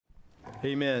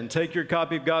Amen. Take your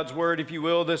copy of God's Word, if you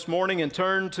will, this morning and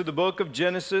turn to the book of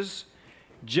Genesis,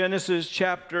 Genesis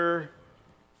chapter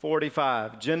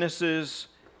 45. Genesis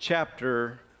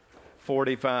chapter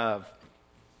 45.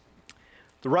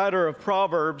 The writer of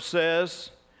Proverbs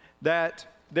says that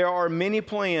there are many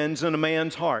plans in a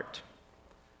man's heart.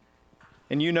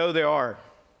 And you know there are.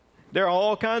 There are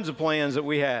all kinds of plans that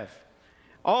we have.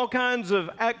 All kinds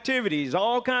of activities,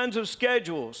 all kinds of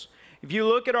schedules. If you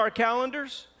look at our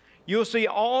calendars, you'll see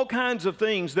all kinds of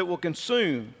things that will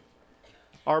consume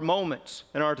our moments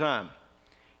and our time.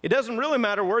 It doesn't really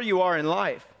matter where you are in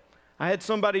life. I had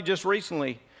somebody just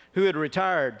recently who had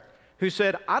retired who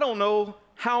said, I don't know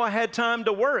how I had time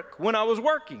to work when I was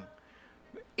working.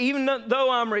 Even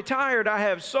though I'm retired, I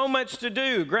have so much to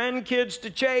do, grandkids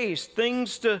to chase,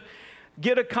 things to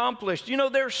get accomplished. You know,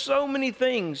 there's so many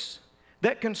things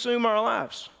that consume our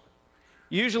lives.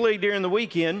 Usually during the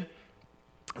weekend,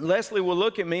 Leslie will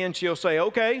look at me and she'll say,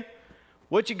 okay,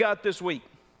 what you got this week?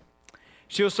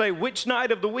 She'll say, which night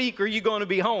of the week are you going to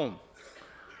be home?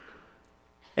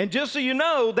 And just so you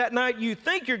know, that night you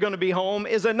think you're going to be home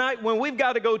is a night when we've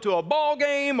got to go to a ball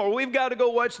game or we've got to go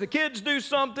watch the kids do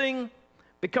something,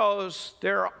 because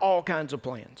there are all kinds of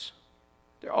plans.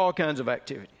 There are all kinds of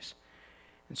activities.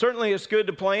 And certainly it's good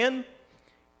to plan.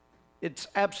 It's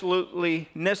absolutely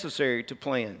necessary to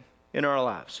plan in our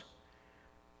lives.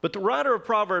 But the writer of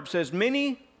Proverbs says,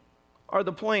 many are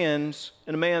the plans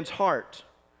in a man's heart,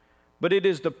 but it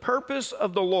is the purpose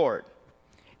of the Lord.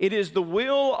 It is the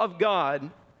will of God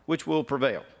which will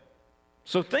prevail.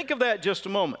 So think of that just a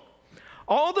moment.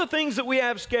 All the things that we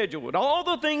have scheduled, all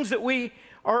the things that we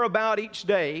are about each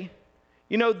day,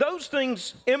 you know, those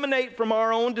things emanate from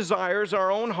our own desires,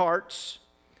 our own hearts,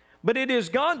 but it is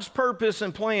God's purpose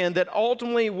and plan that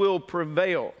ultimately will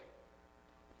prevail.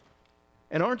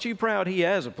 And aren't you proud He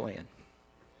has a plan?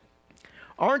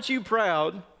 Aren't you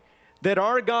proud that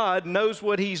our God knows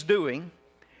what He's doing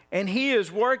and He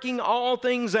is working all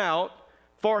things out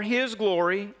for His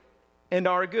glory and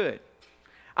our good?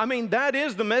 I mean, that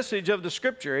is the message of the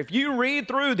Scripture. If you read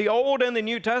through the Old and the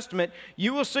New Testament,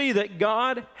 you will see that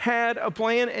God had a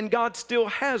plan and God still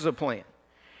has a plan.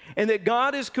 And that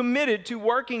God is committed to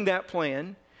working that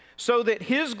plan so that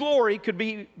His glory could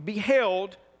be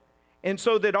beheld and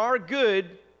so that our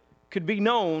good could be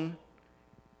known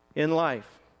in life.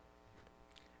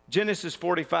 Genesis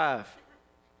 45,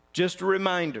 just a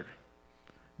reminder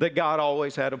that God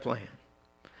always had a plan.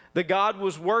 That God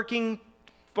was working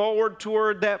forward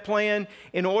toward that plan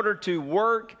in order to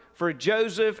work for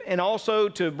Joseph and also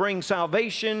to bring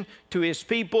salvation to his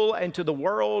people and to the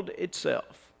world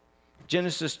itself.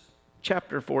 Genesis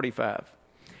chapter 45.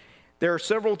 There are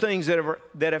several things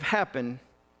that have happened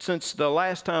since the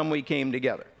last time we came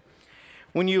together.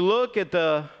 When you look at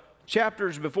the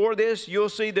chapters before this, you'll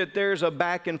see that there's a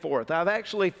back and forth. I've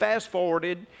actually fast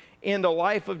forwarded in the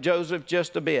life of Joseph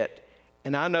just a bit.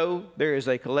 And I know there is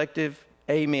a collective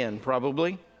amen,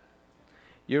 probably.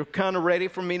 You're kind of ready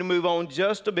for me to move on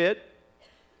just a bit.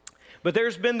 But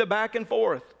there's been the back and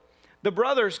forth. The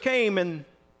brothers came and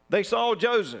they saw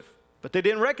Joseph, but they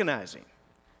didn't recognize him.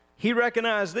 He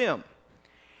recognized them.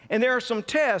 And there are some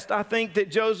tests, I think,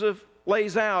 that Joseph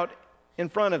lays out in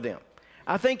front of them.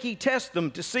 I think he tests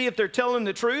them to see if they're telling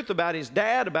the truth about his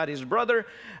dad, about his brother.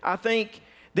 I think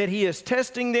that he is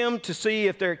testing them to see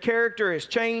if their character has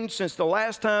changed since the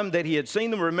last time that he had seen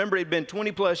them. Remember, it had been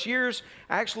 20 plus years.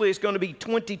 Actually, it's going to be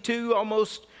 22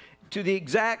 almost to the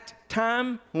exact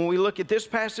time when we look at this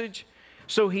passage.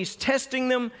 So he's testing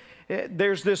them.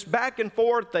 There's this back and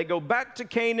forth. They go back to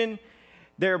Canaan.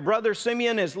 Their brother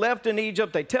Simeon is left in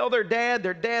Egypt. They tell their dad.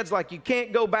 Their dad's like, you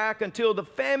can't go back, until the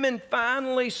famine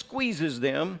finally squeezes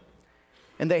them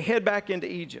and they head back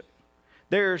into Egypt.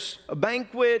 There's a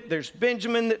banquet. There's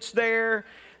Benjamin that's there.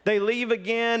 They leave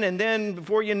again, and then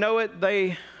before you know it,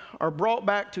 they are brought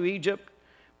back to Egypt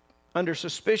under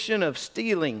suspicion of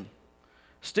stealing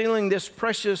this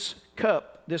precious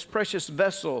cup, this precious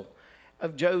vessel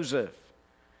of Joseph.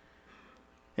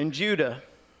 And Judah,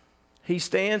 he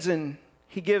stands and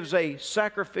he gives a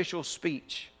sacrificial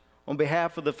speech on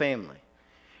behalf of the family.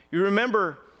 You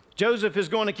remember, Joseph is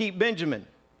going to keep Benjamin.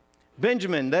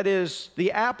 Benjamin, that is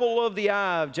the apple of the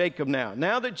eye of Jacob now.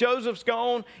 Now that Joseph's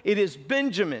gone, it is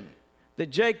Benjamin that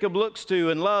Jacob looks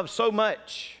to and loves so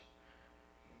much.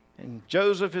 And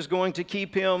Joseph is going to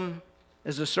keep him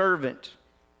as a servant.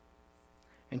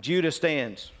 And Judah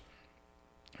stands.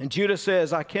 And Judah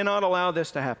says, I cannot allow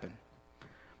this to happen.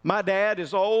 My dad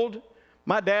is old.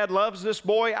 My dad loves this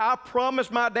boy. I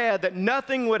promised my dad that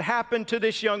nothing would happen to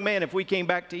this young man if we came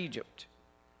back to Egypt.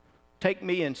 Take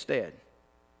me instead.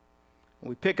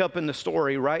 We pick up in the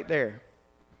story right there.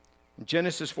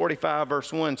 Genesis 45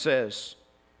 verse 1 says,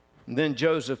 "Then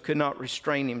Joseph could not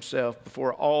restrain himself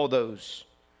before all those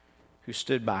who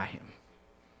stood by him."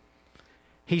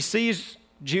 He sees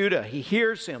Judah. He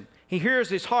hears him. He hears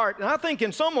his heart. And I think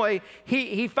in some way,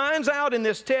 he finds out in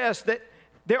this test that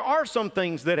there are some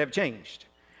things that have changed.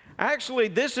 Actually,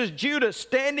 this is Judah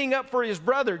standing up for his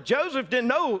brother. Joseph didn't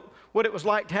know what it was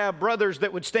like to have brothers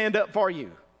that would stand up for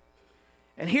you.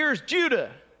 And here's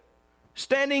Judah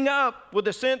standing up with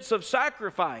a sense of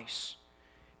sacrifice,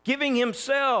 giving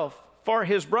himself for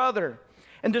his brother.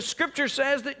 And the scripture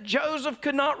says that Joseph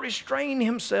could not restrain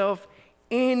himself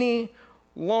any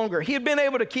longer. He had been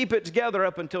able to keep it together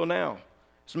up until now.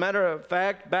 As a matter of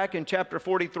fact, back in chapter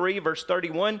 43, verse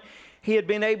 31, he had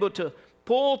been able to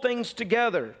pull things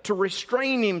together, to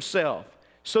restrain himself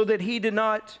so that he did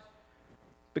not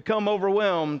become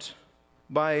overwhelmed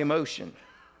by emotion.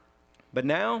 But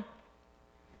now,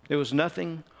 there was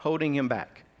nothing holding him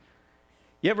back.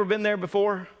 You ever been there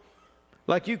before?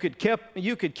 Like you could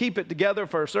keep it together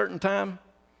for a certain time?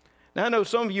 Now, I know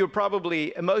some of you are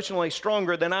probably emotionally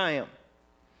stronger than I am.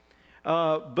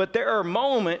 But there are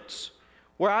moments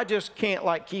where I just can't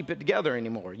keep it together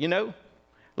anymore, you know?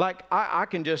 Like I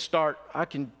can just start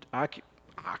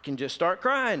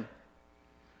crying.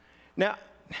 Now,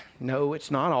 no,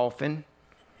 it's not often.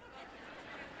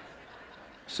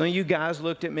 Some of you guys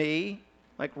looked at me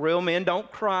like real men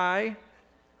don't cry.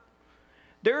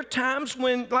 There are times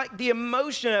when, the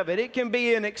emotion of it can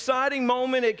be an exciting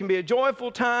moment, it can be a joyful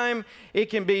time, it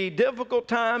can be difficult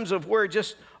times of where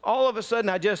just all of a sudden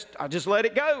I just let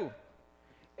it go.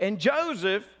 And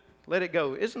Joseph let it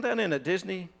go. Isn't that in a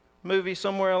Disney movie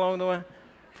somewhere along the way?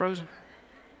 Frozen?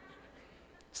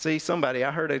 See, somebody,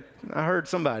 I heard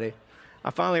somebody. I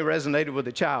finally resonated with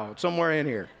a child somewhere in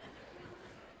here.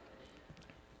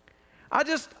 I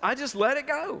just let it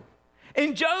go.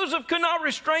 And Joseph could not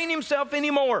restrain himself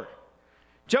anymore.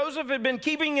 Joseph had been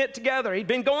keeping it together. He'd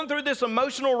been going through this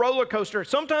emotional roller coaster.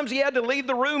 Sometimes he had to leave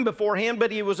the room beforehand,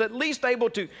 but he was at least able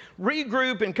to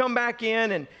regroup and come back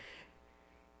in and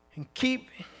keep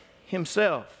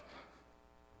himself.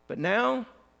 But now,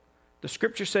 the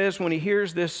scripture says when he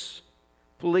hears this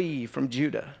plea from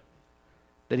Judah,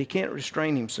 that he can't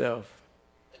restrain himself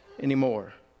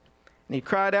anymore. And he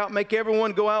cried out, "Make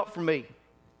everyone go out from me."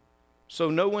 So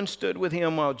no one stood with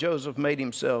him while Joseph made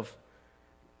himself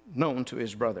known to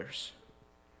his brothers.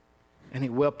 And he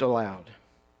wept aloud.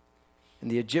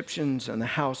 And the Egyptians and the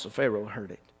house of Pharaoh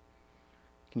heard it.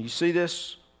 Can you see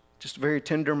this? Just a very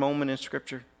tender moment in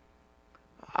Scripture.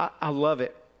 I love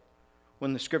it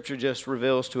when the Scripture just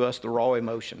reveals to us the raw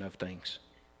emotion of things.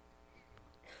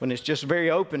 When it's just very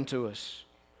open to us.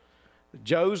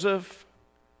 Joseph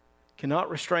cannot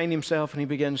restrain himself, and he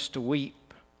begins to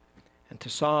weep and to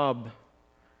sob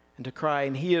and to cry.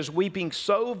 And he is weeping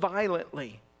so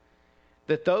violently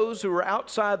that those who are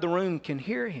outside the room can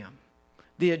hear him.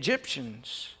 The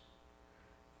Egyptians.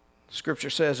 Scripture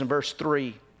says in verse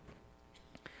 3,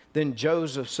 "Then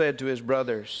Joseph said to his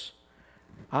brothers,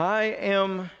 'I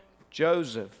am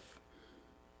Joseph.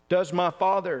 Does my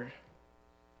father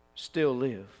still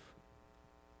live?'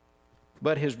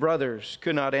 But his brothers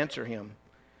could not answer him,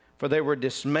 for they were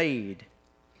dismayed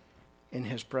in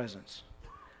his presence."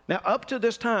 Now, up to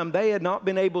this time, they had not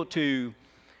been able to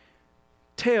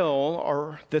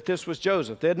tell that this was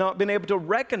Joseph. They had not been able to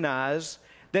recognize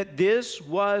that this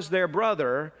was their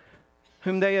brother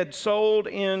whom they had sold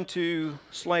into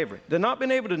slavery. They had not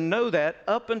been able to know that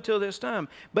up until this time.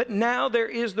 But now there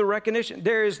is the recognition.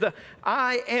 There is the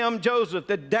 "I am Joseph,"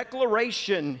 the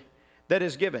declaration that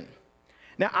is given.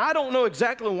 Now, I don't know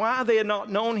exactly why they had not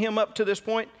known him up to this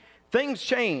point. Things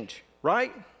change,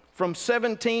 right? From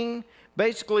 17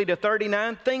 basically to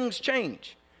 39, things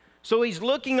change. So he's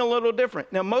looking a little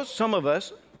different. Now, some of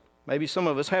us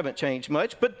haven't changed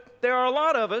much, but there are a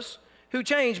lot of us who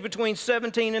change between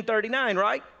 17 and 39,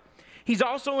 right? He's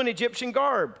also in Egyptian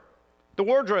garb, the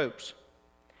wardrobes.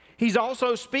 He's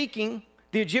also speaking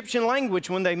the Egyptian language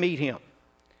when they meet him.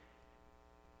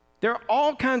 There are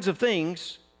all kinds of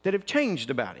things that have changed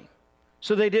about him,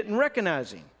 so they didn't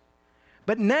recognize him.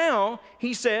 But now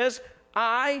he says,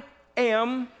 "I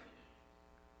am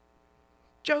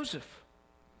Joseph."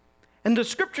 And the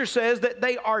scripture says that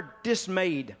they are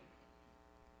dismayed.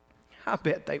 I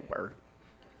bet they were.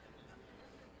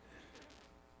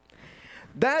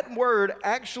 That word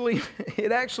actually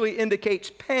indicates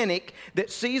panic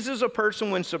that seizes a person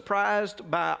when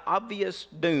surprised by obvious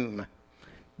doom.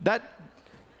 That's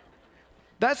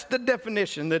the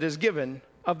definition that is given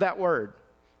of that word.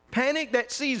 Panic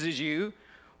that seizes you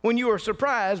when you are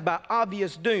surprised by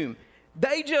obvious doom.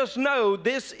 They just know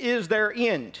this is their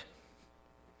end.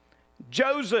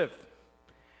 Joseph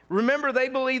Remember, they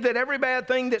believe that every bad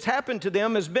thing that's happened to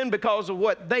them has been because of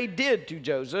what they did to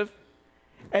Joseph.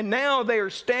 And now they are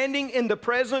standing in the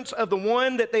presence of the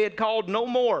one that they had called no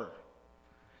more,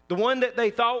 the one that they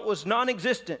thought was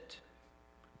non-existent,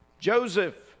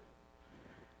 Joseph.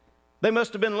 They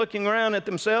must have been looking around at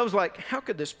themselves like, how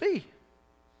could this be?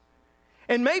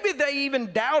 And maybe they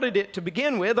even doubted it to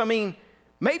begin with. I mean,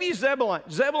 maybe Zebulun.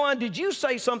 Zebulun, did you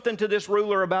say something to this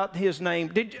ruler about his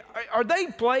name? Are they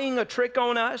playing a trick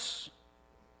on us?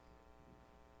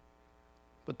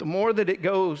 But the more that it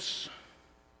goes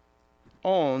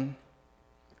on,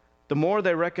 the more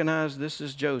they recognize this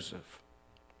is Joseph.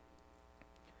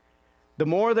 The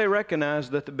more they recognize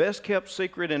that the best kept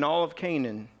secret in all of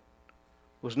Canaan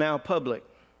was now public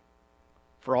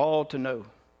for all to know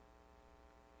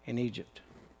in Egypt.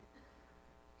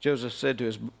 Joseph said to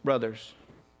his brothers,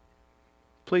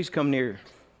 please come near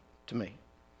to me.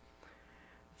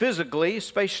 Physically,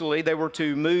 spatially, they were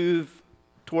to move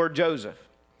toward Joseph.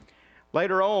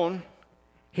 Later on,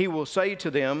 he will say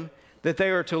to them that they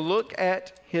are to look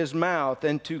at his mouth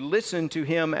and to listen to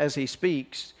him as he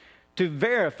speaks to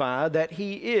verify that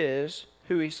he is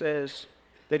who he says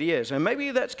that he is. And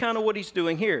maybe that's kind of what he's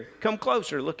doing here. Come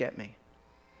closer, look at me.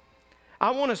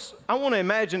 I want to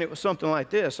imagine it was something like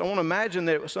this. I want to imagine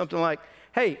that it was something like,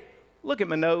 hey, look at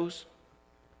my nose.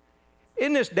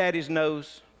 Isn't this daddy's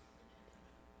nose?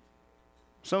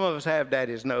 Some of us have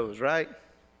daddy's nose, right?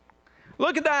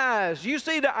 Look at the eyes. You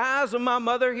see the eyes of my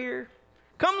mother here?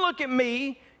 Come look at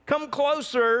me. Come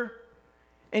closer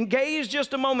and gaze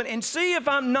just a moment and see if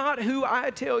I'm not who I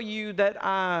tell you that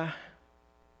I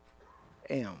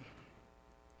am.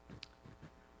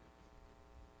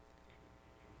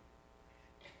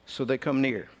 So they come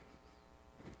near.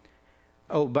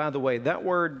 Oh, by the way, that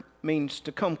word means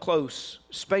to come close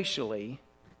spatially,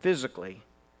 physically,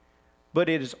 but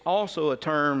it is also a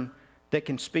term that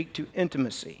can speak to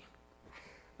intimacy,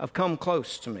 of come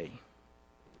close to me,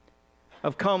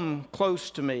 of come close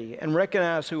to me and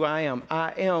recognize who I am.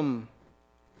 I am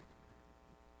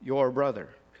your brother.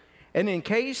 And in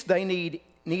case they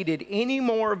needed any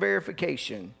more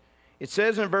verification, it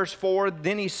says in verse 4,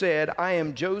 then he said, I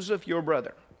am Joseph, your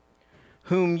brother,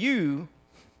 whom you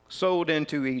sold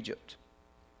into Egypt.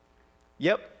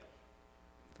 Yep,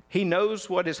 he knows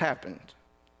what has happened.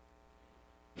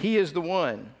 He is the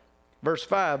one. Verse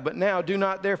 5, but now do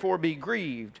not therefore be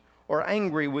grieved or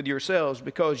angry with yourselves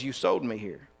because you sold me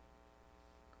here.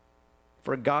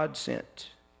 For God sent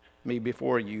me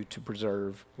before you to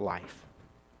preserve life.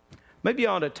 Maybe you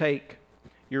ought to take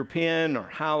your pen or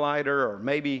highlighter, or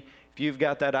maybe if you've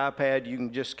got that iPad, you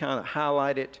can just kind of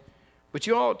highlight it. But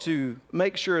you ought to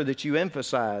make sure that you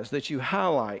emphasize, that you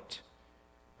highlight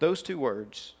those two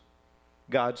words,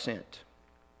 God sent.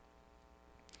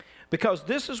 Because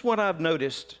this is what I've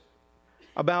noticed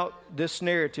about this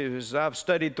narrative as I've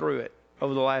studied through it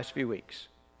over the last few weeks.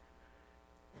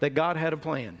 That God had a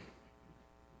plan.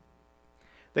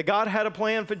 That God had a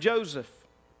plan for Joseph.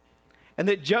 And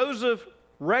that Joseph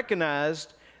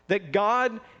recognized that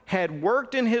God had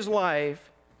worked in his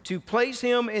life to place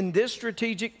him in this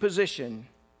strategic position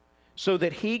so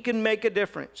that he can make a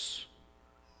difference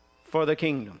for the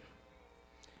kingdom.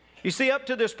 You see, up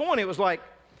to this point, it was like,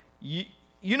 you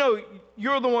know,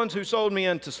 you're the ones who sold me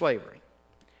into slavery.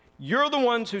 You're the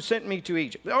ones who sent me to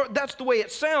Egypt. That's the way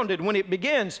it sounded when it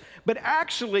begins. But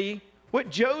actually, what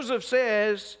Joseph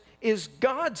says is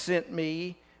God sent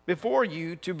me before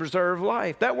you to preserve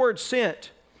life. That word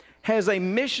sent has a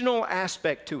missional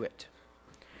aspect to it.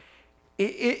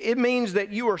 It means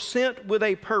that you are sent with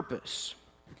a purpose.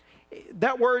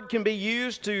 That word can be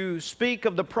used to speak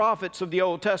of the prophets of the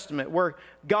Old Testament, where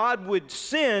God would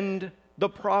send the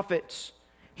prophets.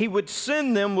 He would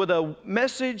send them with a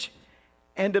message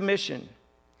and a mission.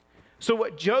 So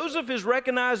what Joseph is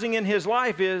recognizing in his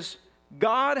life is,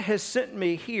 God has sent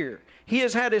me here. He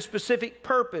has had a specific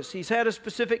purpose. He's had a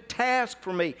specific task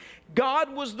for me.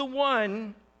 God was the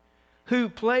one who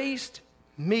placed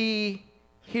me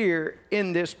here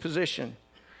in this position.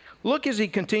 Look as he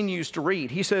continues to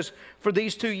read. He says, for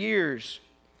these 2 years,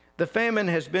 the famine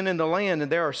has been in the land, and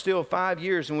there are still 5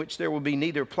 years in which there will be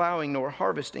neither plowing nor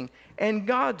harvesting. And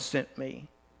God sent me.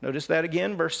 Notice that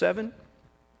again, verse 7.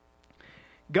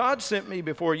 God sent me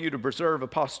before you to preserve a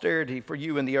posterity for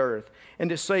you in the earth and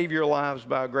to save your lives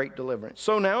by a great deliverance.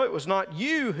 So now it was not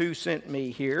you who sent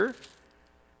me here,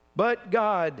 but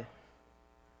God.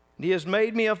 He has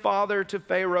made me a father to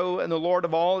Pharaoh and the Lord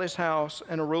of all his house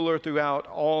and a ruler throughout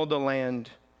all the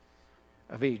land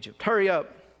of Egypt. Hurry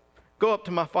up. Go up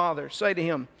to my father. Say to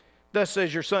him, thus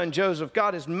says your son Joseph,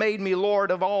 God has made me Lord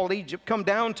of all Egypt. Come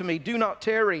down to me. Do not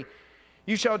tarry.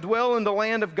 You shall dwell in the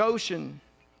land of Goshen,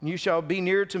 And you shall be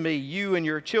near to me, you and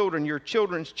your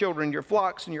children's children, your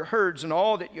flocks and your herds, and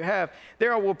all that you have.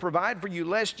 There I will provide for you,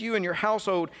 lest you and your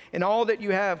household and all that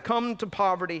you have come to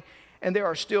poverty. And there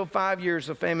are still 5 years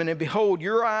of famine. And behold,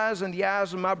 your eyes and the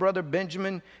eyes of my brother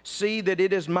Benjamin see that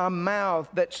it is my mouth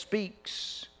that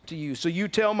speaks to you. So you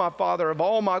tell my father of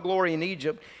all my glory in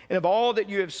Egypt and of all that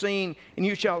you have seen, and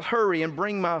you shall hurry and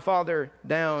bring my father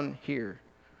down here.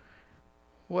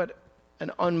 What an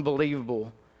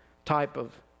unbelievable type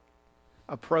of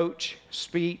approach,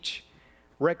 speech,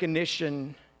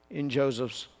 recognition in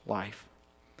Joseph's life.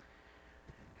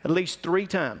 At least three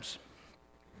times.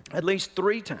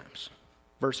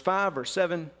 Verse 5, verse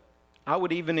 7, I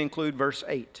would even include verse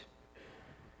 8,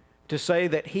 to say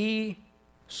that he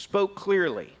spoke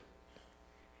clearly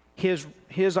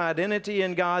his identity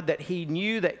in God, that he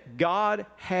knew that God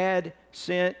had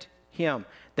sent him,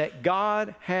 that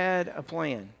God had a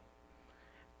plan.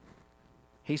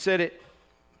 He said it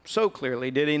so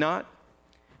clearly, did he not?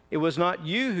 It was not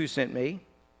you who sent me.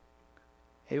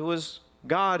 It was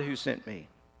God who sent me.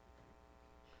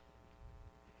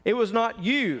 It was not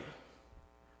you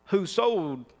who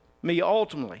sold me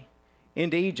ultimately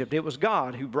into Egypt. It was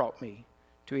God who brought me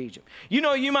to Egypt. You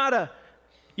know, you might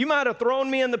have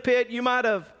thrown me in the pit. You might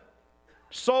have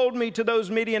sold me to those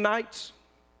Midianites.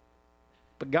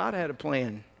 But God had a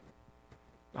plan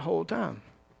the whole time.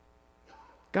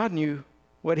 God knew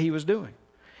what he was doing.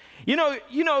 You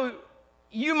know,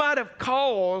 you might have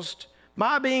caused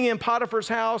my being in Potiphar's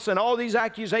house and all these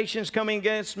accusations coming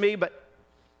against me, but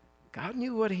God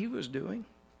knew what he was doing.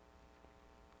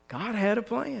 God had a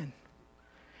plan.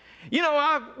 You know,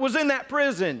 I was in that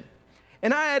prison,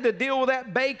 and I had to deal with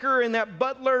that baker and that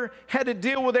butler, had to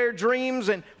deal with their dreams,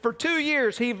 and for 2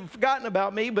 years he'd forgotten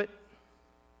about me, but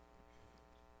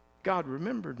God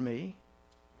remembered me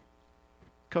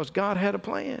because God had a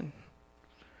plan.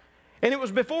 And it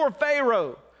was before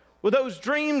Pharaoh, with those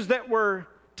dreams that were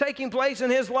taking place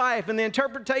in his life and the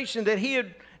interpretation that he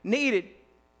had needed.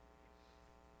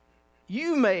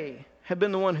 You may have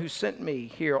been the one who sent me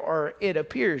here, or it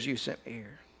appears you sent me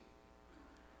here.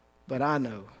 But I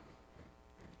know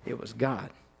it was God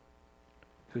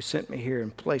who sent me here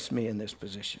and placed me in this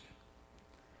position.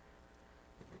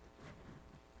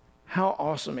 How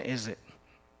awesome is it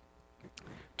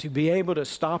to be able to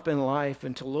stop in life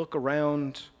and to look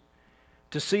around,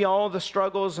 to see all the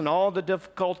struggles and all the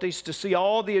difficulties, to see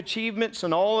all the achievements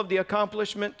and all of the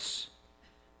accomplishments,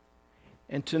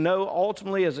 and to know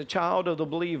ultimately as a child of the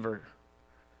believer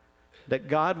that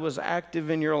God was active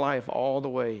in your life all the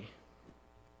way,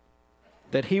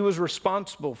 that he was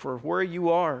responsible for where you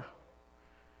are,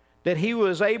 that he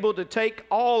was able to take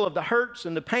all of the hurts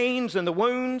and the pains and the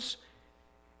wounds,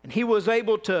 and he was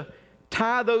able to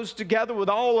tie those together with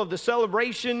all of the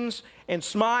celebrations and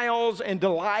smiles and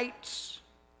delights,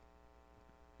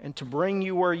 and to bring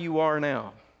you where you are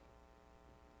now.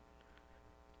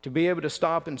 To be able to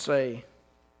stop and say,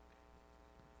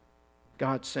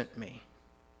 God sent me.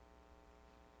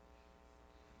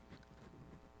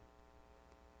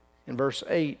 In verse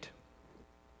 8,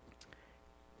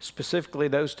 specifically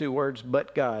those two words,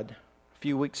 but God. A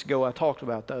few weeks ago I talked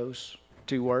about those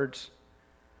two words.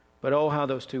 But oh, how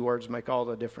those two words make all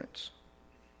the difference.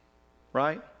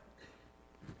 Right?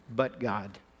 But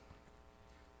God.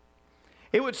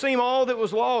 It would seem all that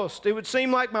was lost. It would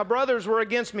seem like my brothers were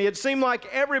against me. It seemed like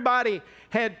everybody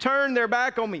had turned their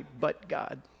back on me, but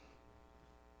God.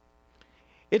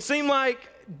 It seemed like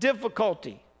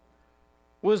difficulty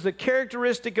was the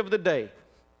characteristic of the day,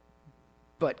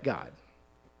 but God.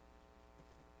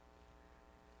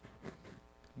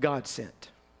 God sent,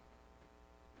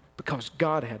 because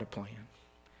God had a plan.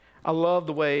 I love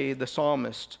the way the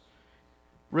psalmist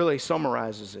really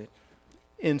summarizes it.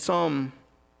 In Psalm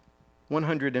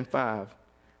 105,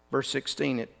 verse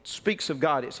 16, it speaks of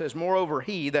God. It says, moreover,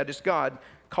 he, that is God,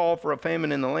 called for a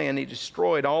famine in the land. He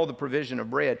destroyed all the provision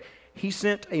of bread. He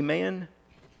sent a man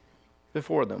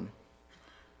before them,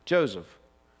 Joseph,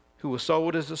 who was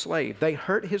sold as a slave. They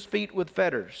hurt his feet with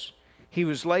fetters. He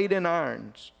was laid in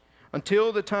irons.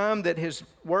 Until the time that his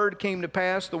word came to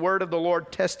pass, the word of the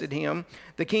Lord tested him.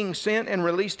 The king sent and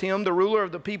released him. The ruler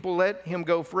of the people let him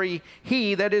go free.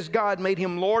 He, that is God, made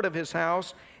him lord of his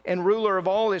house and ruler of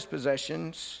all his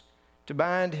possessions, to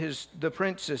bind the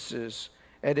princesses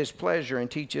at his pleasure and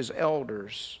teach his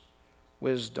elders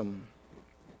wisdom.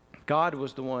 God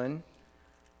was the one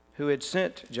who had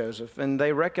sent Joseph, and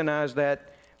they recognized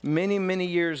that many, many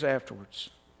years afterwards,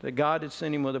 that God had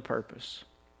sent him with a purpose.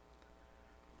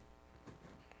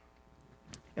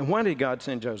 And why did God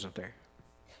send Joseph there?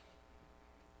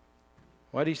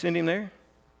 Why did he send him there?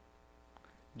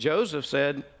 Joseph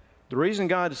said, The reason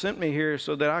God sent me here is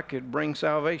so that I could bring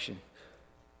salvation.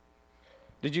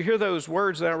 Did you hear those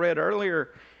words that I read earlier?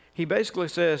 He basically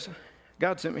says,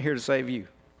 God sent me here to save you.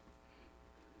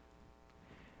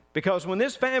 Because when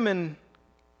this famine,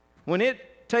 when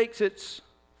it takes its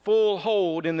full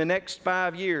hold in the next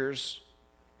 5 years,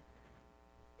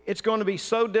 it's going to be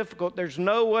so difficult, there's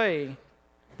no way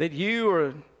that you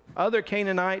or other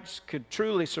Canaanites could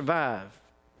truly survive.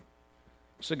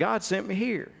 So God sent me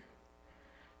here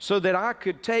so that I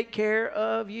could take care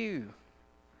of you.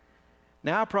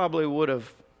 Now, I probably would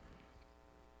have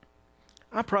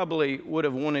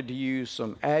wanted to use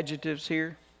some adjectives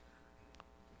here.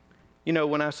 You know,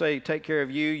 when I say take care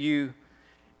of you,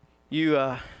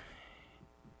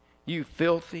 you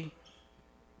filthy,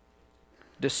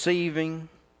 deceiving.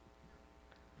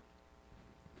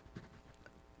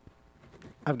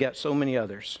 I've got so many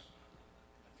others.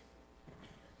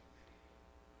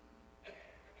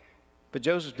 But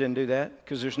Joseph didn't do that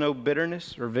because there's no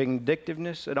bitterness or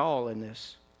vindictiveness at all in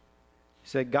this. He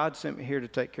said, God sent me here to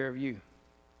take care of you,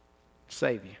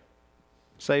 save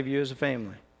you as a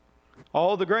family.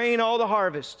 All the grain, all the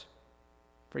harvest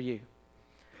for you.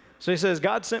 So he says,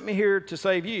 God sent me here to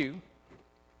save you.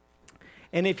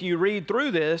 And if you read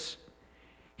through this,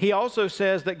 he also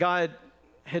says that God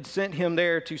had sent him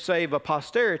there to save a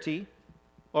posterity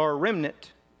or a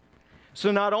remnant. So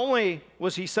not only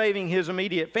was he saving his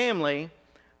immediate family,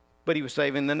 but he was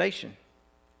saving the nation.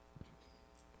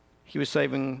 He was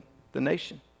saving the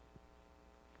nation.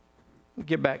 We'll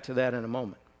get back to that in a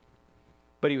moment.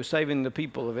 But he was saving the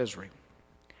people of Israel.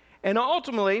 And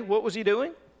ultimately, what was he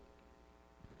doing?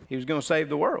 He was going to save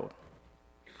the world.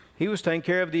 He was taking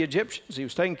care of the Egyptians. He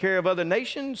was taking care of other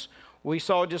nations. We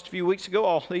saw just a few weeks ago,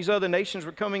 all these other nations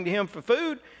were coming to him for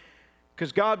food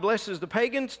because God blesses the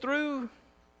pagans through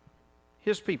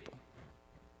his people.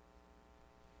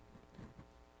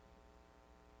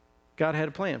 God had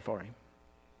a plan for him.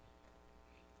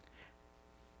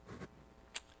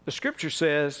 The scripture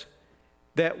says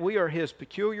that we are his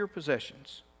peculiar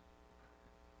possessions.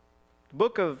 The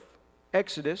book of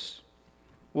Exodus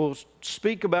will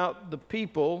speak about the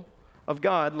people of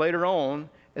God later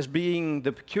on as being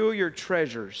the peculiar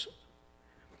treasures.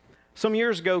 Some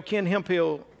years ago, Ken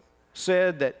Hemphill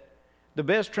said that the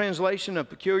best translation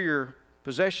of peculiar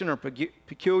possession or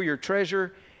peculiar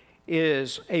treasure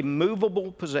is a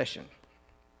movable possession.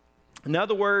 In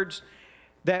other words,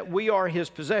 that we are his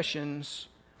possessions,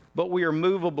 but we are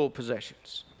movable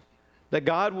possessions. That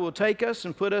God will take us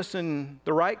and put us in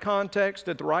the right context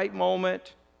at the right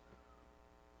moment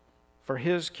for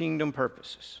his kingdom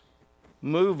purposes.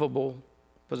 Movable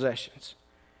possessions.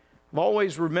 I've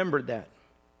always remembered that,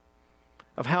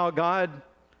 of how God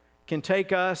can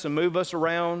take us and move us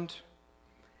around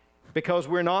because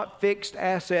we're not fixed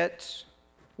assets,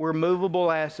 we're movable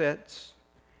assets.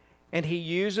 And he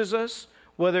uses us,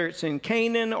 whether it's in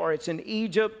Canaan or it's in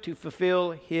Egypt, to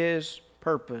fulfill his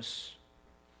purpose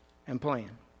and plan.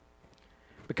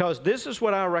 Because this is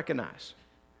what I recognize.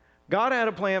 God had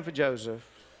a plan for Joseph,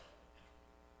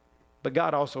 but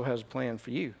God also has a plan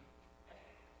for you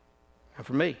and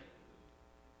for me.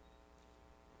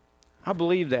 I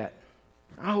believe that.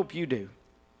 I hope you do.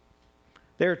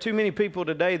 There are too many people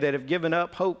today that have given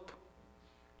up hope.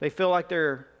 They feel like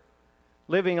they're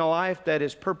living a life that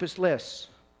is purposeless,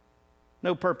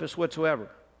 no purpose whatsoever.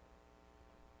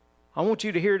 I want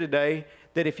you to hear today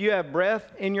that if you have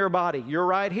breath in your body, you're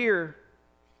right here.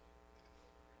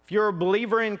 If you're a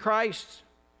believer in Christ,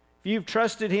 if you've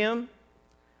trusted him,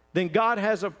 then God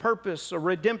has a purpose, a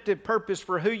redemptive purpose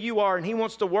for who you are, and he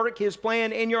wants to work his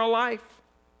plan in your life.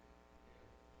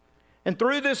 And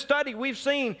through this study, we've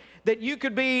seen that you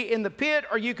could be in the pit,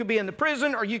 or you could be in the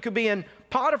prison, or you could be in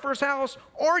Potiphar's house,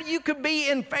 or you could be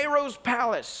in Pharaoh's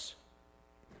palace.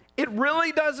 It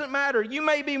really doesn't matter. You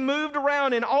may be moved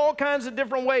around in all kinds of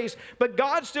different ways, but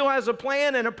God still has a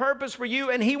plan and a purpose for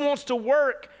you, and he wants to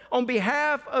work on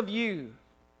behalf of you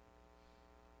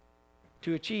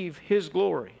to achieve his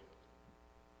glory,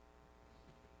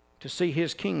 to see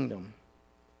his kingdom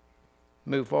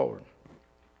move forward.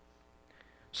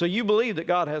 So you believe that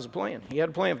God has a plan. He had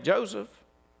a plan for Joseph.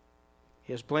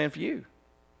 He has a plan for you.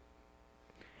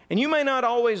 And you may not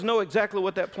always know exactly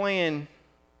what that plan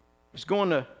is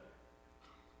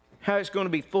how it's going to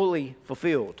be fully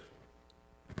fulfilled.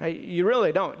 You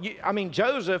really don't.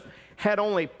 Joseph had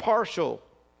only partial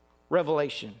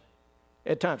revelation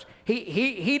at times.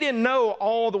 He didn't know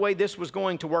all the way this was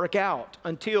going to work out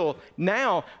until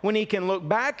now, when he can look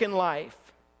back in life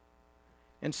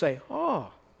and say, oh,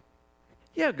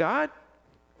 yeah, God,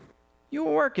 you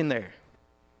were working there.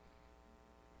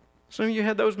 Some of you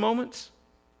had those moments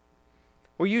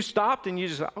Where you stopped and you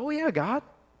just said, oh yeah, God,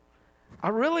 I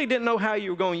really didn't know how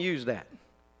you were going to use that.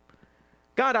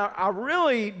 God, I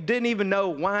really didn't even know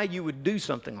why you would do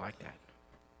something like that.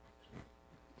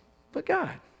 But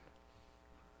God,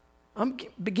 I'm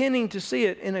beginning to see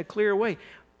it in a clear way.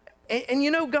 And you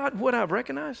know, God, what I've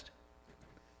recognized?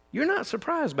 You're not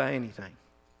surprised by anything.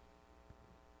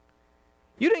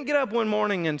 You didn't get up one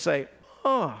morning and say,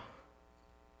 oh,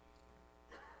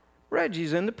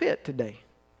 Reggie's in the pit today.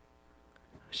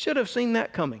 Should have seen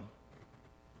that coming.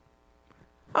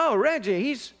 Oh, Reggie,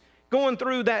 he's going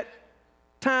through that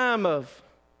time of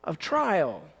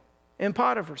trial in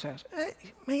Potiphar's house. Hey,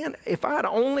 man, if I'd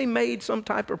only made some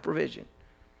type of provision.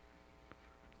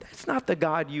 That's not the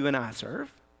God you and I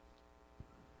serve.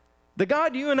 The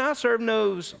God you and I serve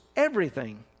knows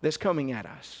everything that's coming at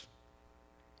us.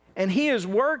 And He is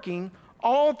working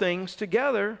all things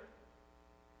together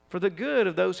for the good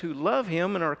of those who love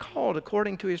Him and are called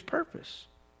according to His purpose.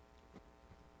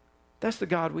 That's the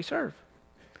God we serve.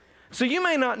 So you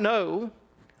may not know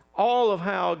all of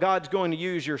how God's going to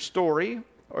use your story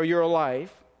or your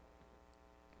life,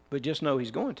 but just know He's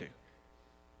going to.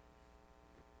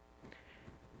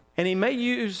 And He may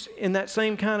use in that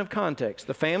same kind of context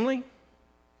the family,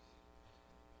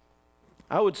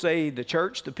 I would say the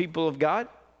church, the people of God,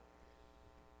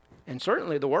 and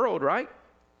certainly the world, right?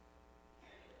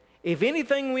 If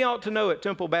anything we ought to know at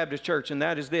Temple Baptist Church, and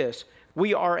that is this,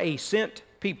 we are a sent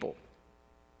people.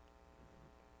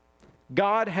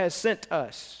 God has sent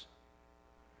us.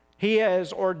 He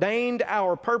has ordained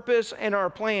our purpose and our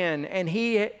plan, and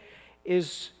He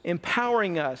is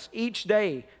empowering us each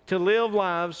day to live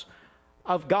lives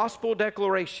of gospel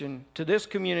declaration to this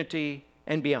community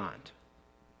and beyond.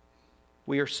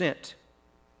 We are sent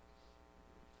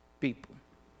people.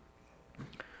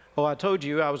 Oh, I told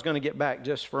you I was going to get back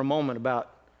just for a moment about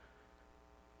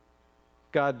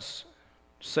God's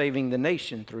saving the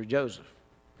nation through Joseph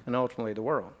and ultimately the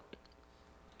world.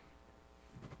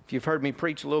 If you've heard me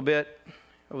preach a little bit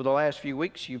over the last few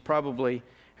weeks, you probably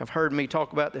have heard me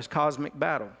talk about this cosmic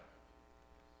battle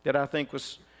that I think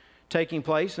was taking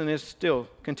place and is still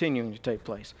continuing to take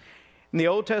place. In the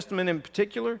Old Testament in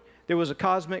particular, there was a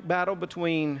cosmic battle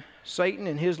between Satan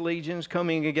and his legions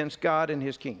coming against God and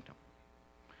His kingdom.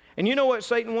 And you know what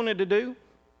Satan wanted to do?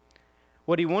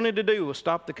 What he wanted to do was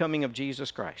stop the coming of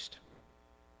Jesus Christ.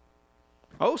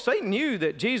 Oh, Satan knew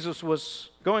that Jesus was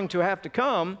going to have to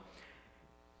come.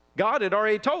 God had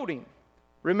already told him.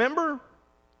 Remember?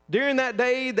 During that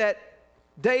day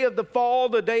of the fall,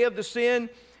 the day of the sin,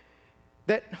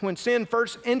 that when sin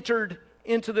first entered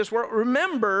into this world,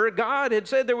 remember, God had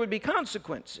said there would be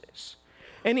consequences.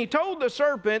 And He told the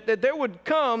serpent that there would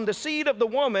come the seed of the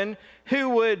woman who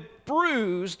would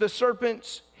bruise the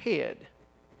serpent's head.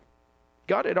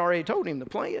 God had already told him the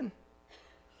plan.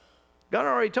 God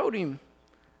already told him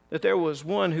that there was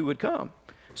one who would come.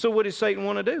 So what did Satan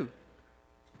want to do?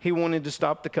 He wanted to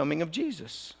stop the coming of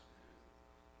Jesus.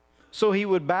 So he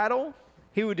would battle.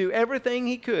 He would do everything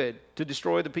he could to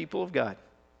destroy the people of God.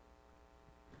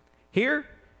 Here,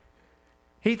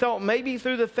 he thought maybe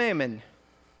through the famine,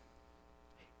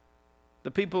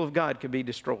 the people of God could be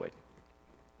destroyed.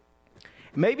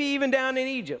 Maybe even down in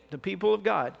Egypt, the people of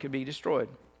God could be destroyed.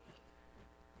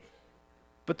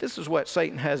 But this is what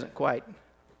Satan hasn't quite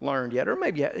learned yet, or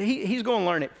maybe he's going to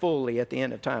learn it fully at the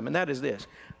end of time, and that is this.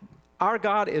 Our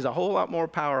God is a whole lot more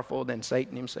powerful than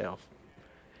Satan himself.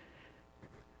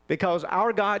 Because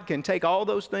our God can take all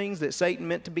those things that Satan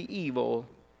meant to be evil,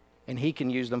 and He can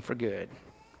use them for good.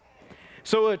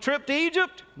 So a trip to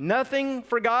Egypt, nothing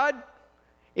for God.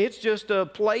 It's just a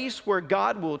place where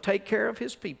God will take care of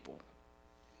His people.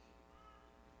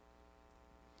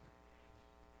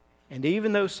 And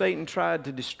even though Satan tried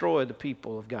to destroy the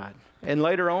people of God, and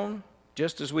later on,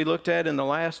 just as we looked at in the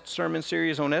last sermon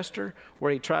series on Esther,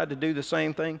 where he tried to do the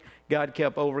same thing, God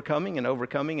kept overcoming and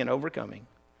overcoming and overcoming.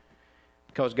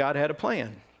 Because God had a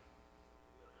plan.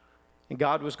 And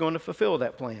God was going to fulfill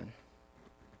that plan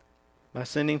by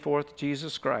sending forth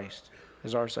Jesus Christ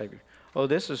as our Savior. Oh,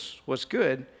 this is what's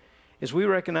good, is we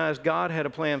recognize God had a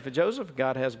plan for Joseph.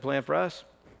 God has a plan for us.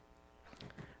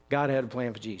 God had a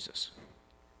plan for Jesus.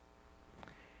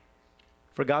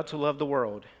 For God so loved the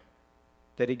world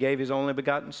that He gave His only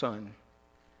begotten Son,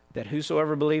 that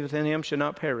whosoever believeth in Him should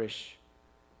not perish,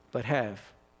 but have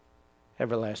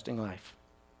everlasting life.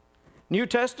 New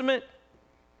Testament,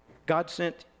 God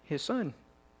sent His Son.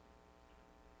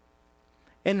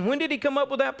 And when did He come up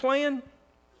with that plan?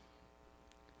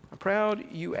 I'm proud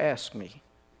you asked me.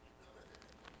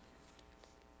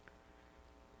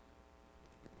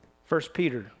 1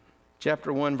 Peter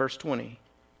chapter 1, verse 20.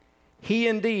 He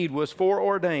indeed was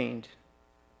foreordained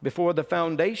before the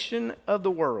foundation of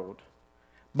the world,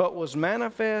 but was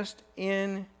manifest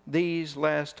in these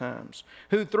last times,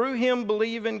 who through him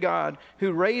believe in God,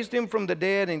 who raised him from the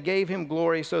dead and gave him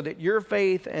glory, so that your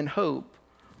faith and hope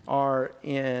are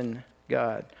in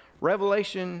God.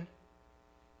 Revelation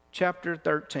chapter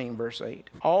 13, verse 8.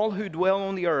 All who dwell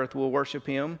on the earth will worship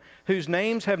him, whose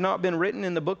names have not been written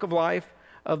in the book of life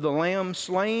of the Lamb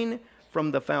slain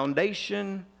from the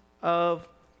foundation of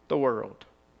the world.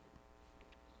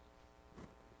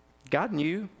 God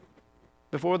knew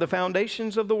before the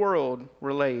foundations of the world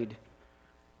were laid,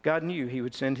 God knew he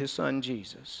would send his son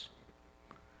Jesus.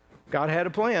 God had a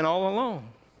plan all along.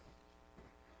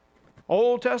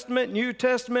 Old Testament, New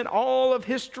Testament, all of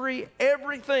history,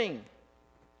 everything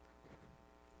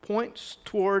points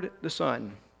toward the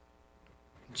Son,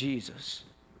 Jesus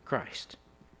Christ.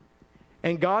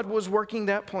 And God was working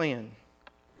that plan.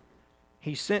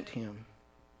 He sent him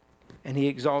and he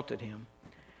exalted him.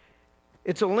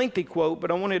 It's a lengthy quote,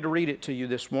 but I wanted to read it to you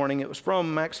this morning. It was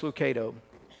from Max Lucado,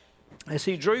 as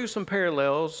he drew some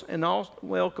parallels and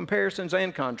comparisons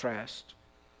and contrasts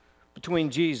between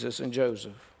Jesus and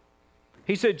Joseph.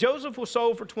 He said, Joseph was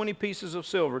sold for 20 pieces of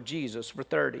silver, Jesus for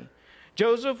 30.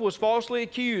 Joseph was falsely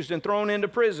accused and thrown into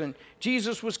prison.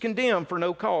 Jesus was condemned for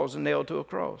no cause and nailed to a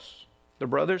cross. The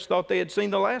brothers thought they had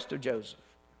seen the last of Joseph.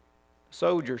 The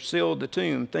soldiers sealed the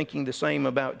tomb, thinking the same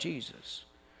about Jesus.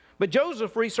 But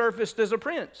Joseph resurfaced as a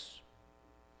prince.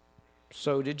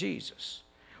 So did Jesus.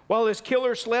 While his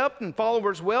killers slept and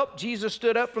followers wept, Jesus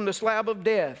stood up from the slab of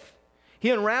death.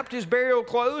 He unwrapped his burial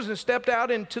clothes and stepped out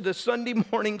into the Sunday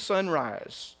morning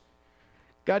sunrise.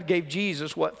 God gave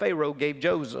Jesus what Pharaoh gave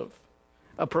Joseph,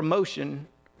 a promotion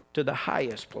to the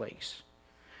highest place.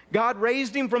 God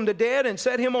raised him from the dead and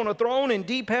set him on a throne in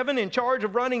deep heaven in charge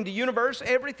of running the universe,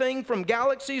 everything from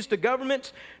galaxies to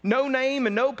governments, no name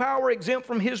and no power exempt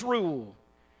from his rule.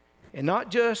 And not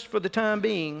just for the time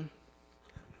being,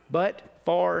 but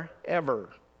forever.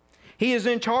 He is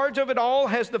in charge of it all,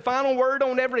 has the final word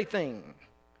on everything.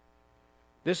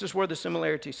 This is where the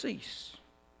similarities cease.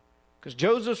 Because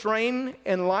Joseph's reign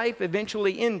and life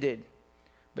eventually ended.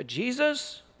 But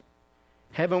Jesus,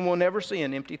 heaven will never see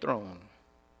an empty throne.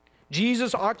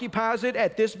 Jesus occupies it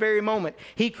at this very moment.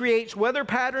 He creates weather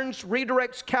patterns,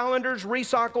 redirects calendars,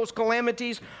 recycles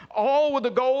calamities, all with the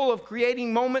goal of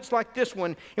creating moments like this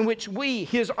one in which we,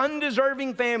 his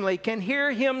undeserving family, can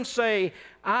hear him say,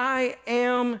 I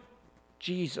am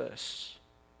Jesus,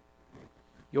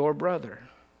 your brother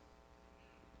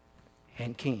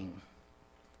and king.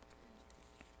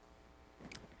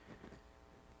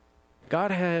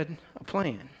 God had a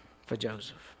plan for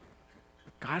Joseph.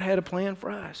 God had a plan for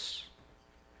us.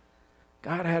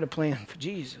 God had a plan for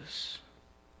Jesus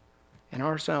and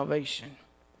our salvation.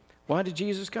 Why did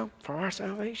Jesus come? For our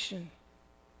salvation.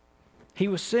 He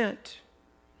was sent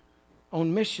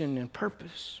on mission and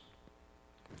purpose.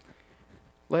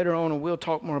 Later on, and we'll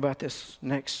talk more about this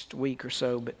next week or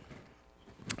so, but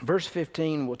verse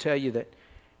 15 will tell you that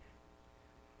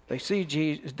they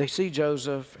see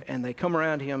Joseph and they come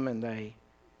around him and they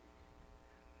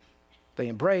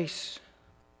embrace,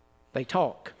 they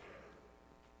talk.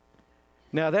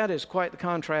 Now that is quite the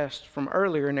contrast from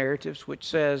earlier narratives, which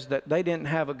says that they didn't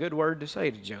have a good word to say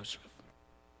to Joseph.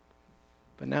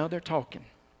 But now they're talking.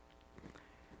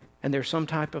 And there's some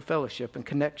type of fellowship and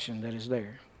connection that is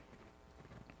there.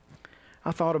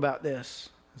 I thought about this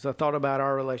as I thought about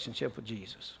our relationship with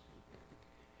Jesus.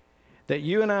 That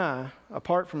you and I,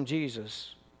 apart from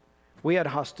Jesus, we had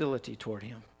hostility toward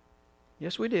him.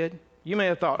 Yes, we did. You may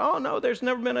have thought, oh no, there's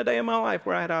never been a day in my life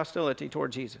where I had hostility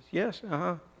toward Jesus. Yes,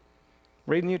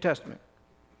 Read the New Testament.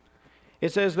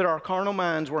 It says that our carnal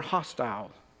minds were hostile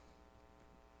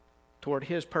toward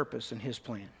his purpose and his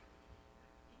plan.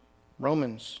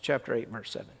 Romans chapter 8, verse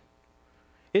 7.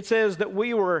 It says that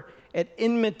we were at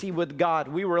enmity with God.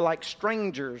 We were like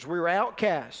strangers. We were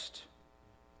outcast.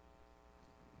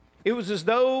 It was as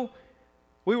though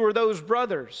we were those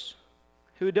brothers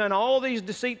who had done all these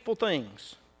deceitful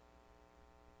things.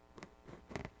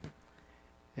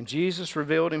 And Jesus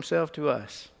revealed himself to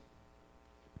us.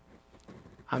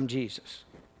 I'm Jesus.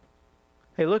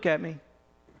 Hey, look at me.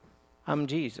 I'm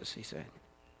Jesus, he said.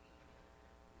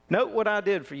 Note what I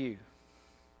did for you.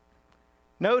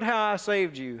 Note how I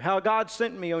saved you, how God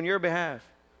sent me on your behalf.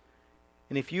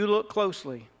 And if you look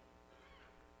closely,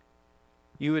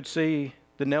 you would see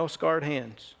the nail-scarred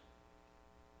hands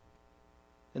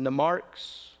and the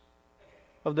marks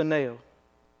of the nail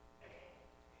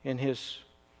in his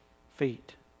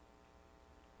feet.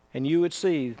 And you would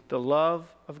see the love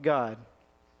of God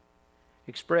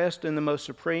expressed in the most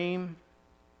supreme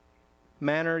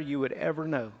manner you would ever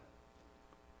know.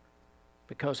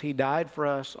 because He died for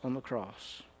us on the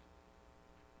cross.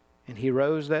 And He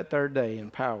rose that third day in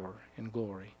power and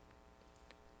glory.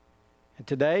 And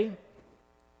today,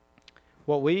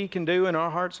 what we can do in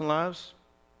our hearts and lives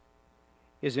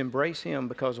is embrace Him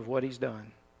because of what He's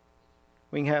done.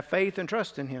 We can have faith and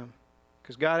trust in Him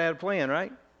because God had a plan,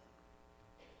 right?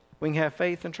 We can have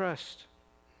faith and trust.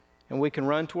 And we can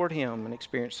run toward Him and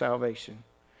experience salvation.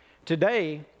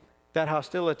 Today, that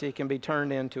hostility can be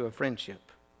turned into a friendship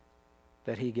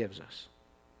that He gives us.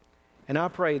 And I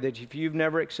pray that if you've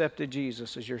never accepted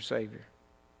Jesus as your Savior,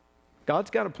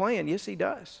 God's got a plan. Yes, He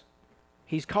does.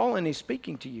 He's calling, He's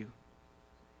speaking to you.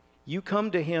 You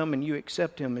come to Him and you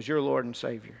accept Him as your Lord and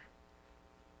Savior.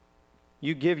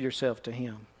 You give yourself to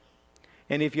Him.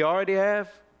 And if you already have,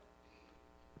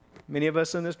 many of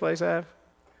us in this place have,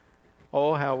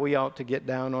 oh, how we ought to get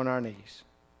down on our knees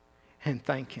and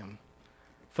thank Him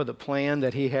for the plan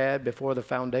that He had before the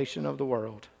foundation of the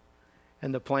world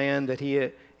and the plan that He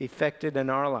effected in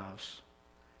our lives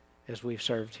as we've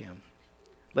served Him.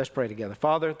 Let's pray together.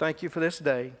 Father, thank You for this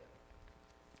day.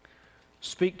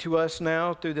 Speak to us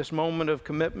now through this moment of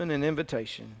commitment and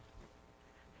invitation.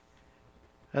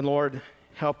 And Lord,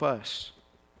 help us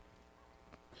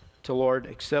to, Lord,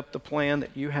 accept the plan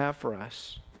that You have for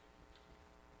us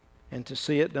and to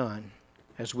see it done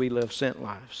as we live sent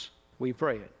lives. We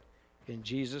pray it in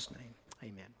Jesus' name.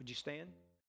 Amen. Would you stand?